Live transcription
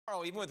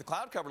Even with the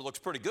cloud cover, looks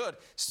pretty good.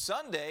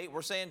 Sunday,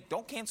 we're saying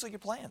don't cancel your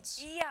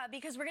plans. Yeah,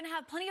 because we're going to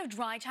have plenty of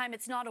dry time.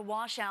 It's not a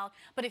washout,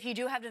 but if you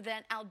do have an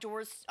event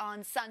outdoors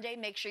on Sunday,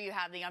 make sure you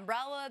have the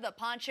umbrella, the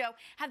poncho,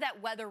 have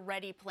that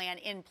weather-ready plan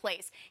in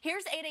place.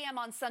 Here's 8 a.m.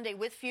 on Sunday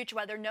with future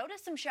weather.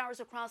 Notice some showers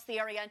across the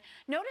area, and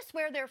notice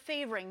where they're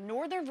favoring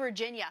Northern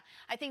Virginia.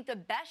 I think the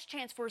best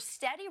chance for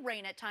steady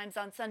rain at times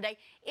on Sunday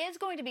is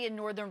going to be in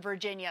Northern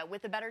Virginia,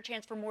 with a better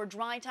chance for more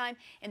dry time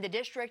in the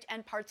district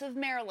and parts of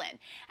Maryland.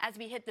 As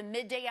we hit the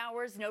midday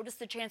hours, notice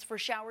the chance for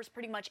showers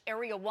pretty much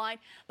area-wide,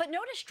 but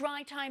notice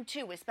dry time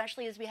too,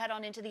 especially as we head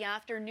on into the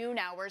afternoon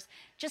hours.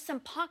 Just some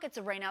pockets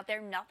of rain out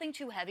there, nothing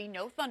too heavy.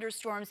 No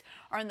thunderstorms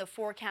are in the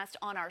forecast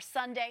on our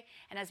Sunday,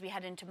 and as we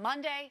head into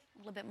Monday, a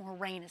little bit more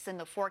rain is in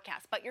the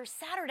forecast. But your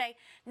Saturday,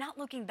 not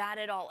looking bad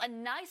at all. A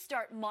nice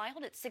start,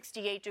 mild at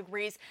 68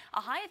 degrees,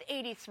 a high of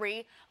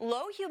 83,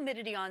 low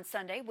humidity on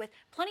Sunday with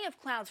plenty of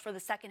clouds for the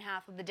second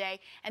half of the day,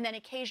 and then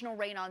occasional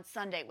rain on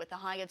Sunday with a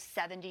high of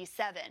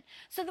 77.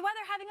 So the weather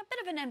having a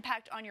bit of an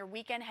impact on your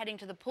weekend heading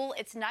to the pool.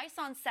 It's nice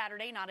on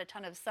Saturday, not a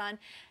ton of sun.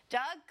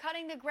 Doug,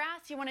 cutting the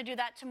grass, you want to do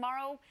that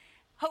tomorrow?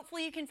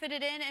 Hopefully you can fit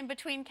it in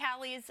between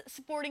Callie's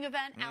sporting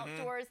event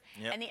outdoors.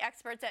 And the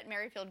experts at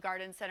Merrifield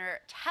Garden Center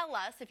tell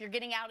us if you're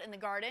getting out in the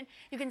garden,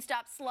 you can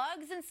stop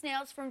slugs and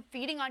snails from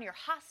feeding on your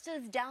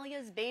hostas,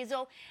 dahlias,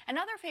 basil, and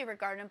other favorite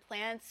garden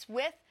plants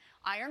with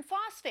iron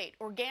phosphate,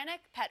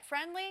 organic, pet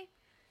friendly,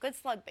 good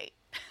slug bait.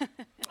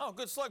 Oh,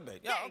 good slug bait.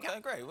 Yeah, okay,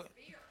 great.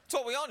 That's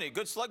what we all need,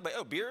 good slug bait.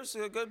 Oh, beer's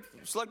a good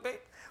slug bait?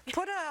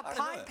 Put a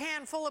pie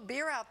pan full of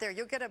beer out there.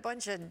 You'll get a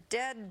bunch of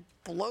dead,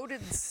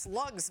 bloated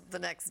slugs the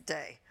next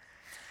day.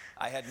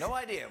 I had no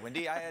idea,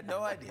 Wendy. I had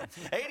no idea.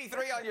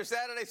 83 on your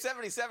Saturday,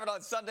 77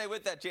 on Sunday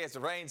with that chance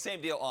of rain.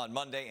 Same deal on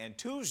Monday and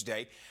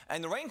Tuesday.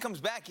 And the rain comes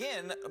back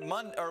in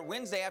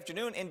Wednesday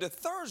afternoon into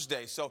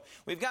Thursday. So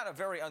we've got a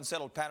very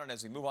unsettled pattern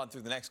as we move on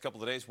through the next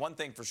couple of days. One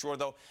thing for sure,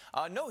 though,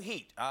 no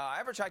heat.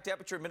 Average high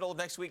temperature middle of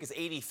next week is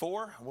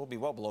 84. We'll be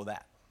well below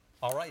that.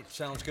 All right.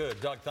 Sounds good.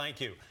 Doug,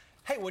 thank you.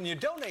 Hey, when you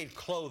donate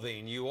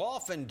clothing, you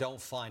often don't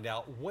find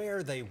out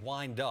where they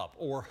wind up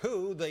or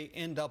who they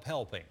end up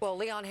helping. Well,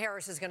 Leon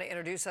Harris is going to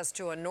introduce us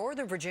to a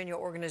Northern Virginia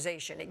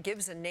organization. It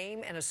gives a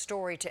name and a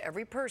story to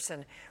every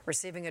person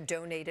receiving a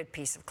donated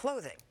piece of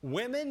clothing.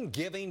 Women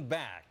Giving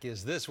Back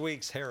is this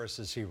week's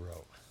Harris's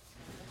Hero.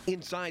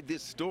 Inside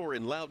this store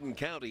in Loudoun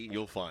County,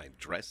 you'll find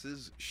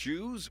dresses,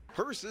 shoes,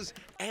 purses,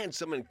 and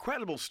some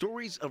incredible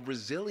stories of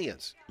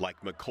resilience,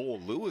 like Nicole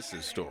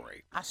Lewis's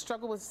story. I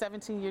struggled with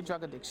 17-year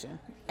drug addiction,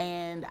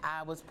 and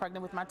I was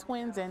pregnant with my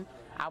twins, and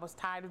I was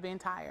tired of being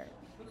tired.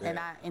 And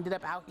I ended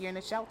up out here in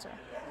the shelter.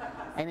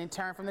 And in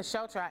turn from the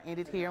shelter, I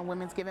ended here in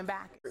Women's Giving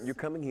Back. You're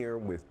coming here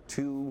with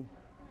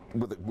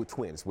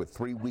twins, with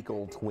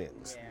 3-week-old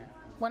twins. Yeah.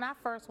 When I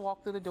first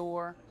walked through the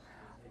door,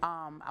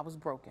 I was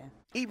broken.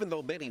 Even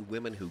though many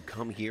women who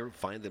come here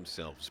find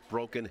themselves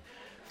broken,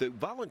 the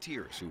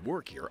volunteers who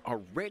work here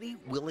are ready,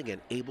 willing,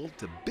 and able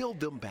to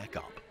build them back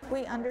up.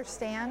 We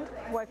understand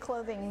what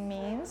clothing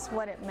means,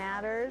 what it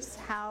matters,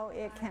 how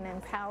it can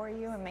empower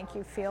you and make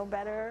you feel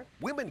better.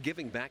 Women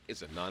Giving Back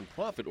is a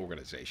nonprofit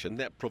organization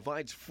that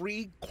provides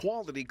free,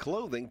 quality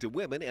clothing to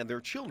women and their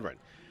children.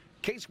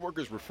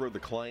 Caseworkers refer the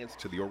clients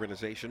to the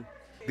organization.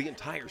 The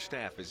entire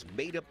staff is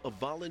made up of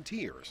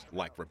volunteers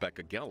like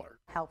Rebecca Geller.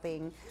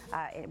 Helping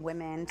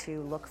women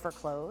to look for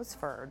clothes,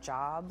 for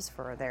jobs,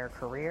 for their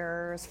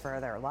careers, for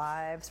their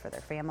lives, for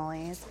their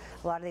families.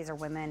 A lot of these are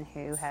women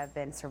who have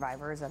been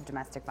survivors of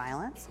domestic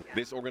violence.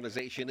 This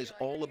organization is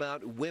all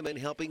about women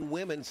helping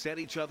women set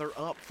each other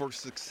up for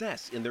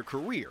success in their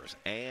careers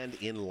and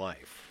in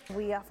life.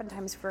 We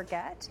oftentimes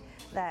forget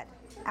that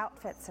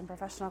outfits and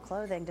professional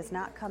clothing does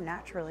not come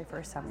naturally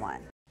for someone.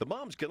 The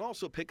moms can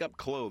also pick up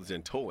clothes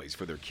and toys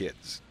for their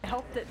kids. I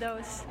hope that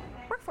those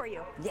work for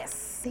you.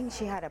 Yes, I think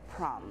she had a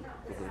prom,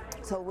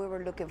 so we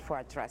were looking for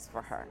a dress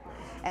for her,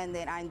 and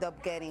then I ended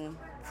up getting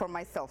for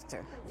myself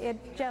too.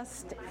 It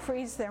just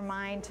frees their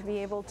mind to be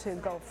able to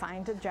go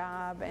find a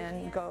job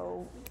and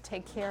go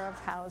take care of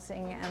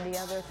housing and the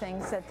other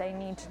things that they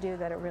need to do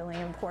that are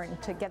really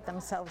important to get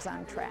themselves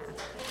on track.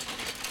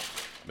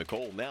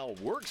 Nicole now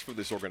works for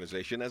this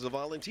organization as a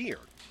volunteer.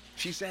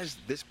 She says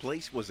this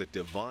place was a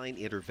divine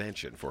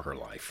intervention for her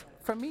life.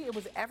 For me, it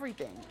was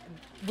everything.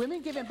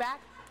 Women Giving Back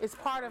is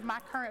part of my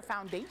current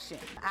foundation.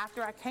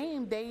 After I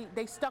came, they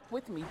stuck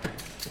with me.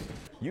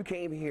 You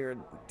came here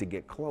to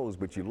get clothes,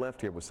 but you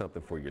left here with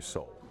something for your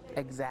soul.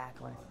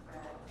 Exactly.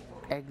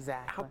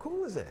 Exactly. How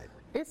cool is that?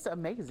 It's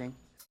amazing.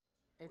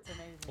 It's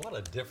amazing. What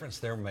a difference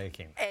they're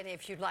making. And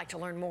if you'd like to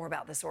learn more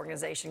about this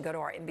organization, go to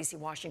our NBC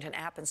Washington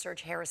app and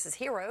search Harris's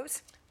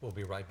Heroes. We'll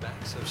be right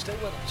back, so stay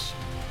with us.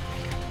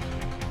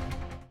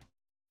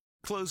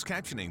 Closed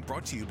captioning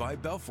brought to you by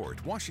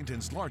Belfort,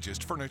 Washington's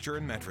largest furniture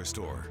and mattress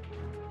store.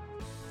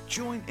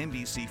 Join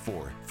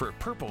NBC4 for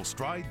Purple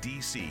Stride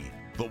DC,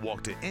 the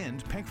walk to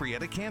end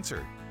pancreatic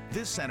cancer,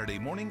 this Saturday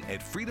morning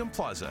at Freedom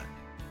Plaza.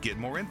 Get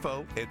more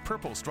info at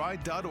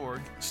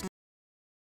purplestride.org.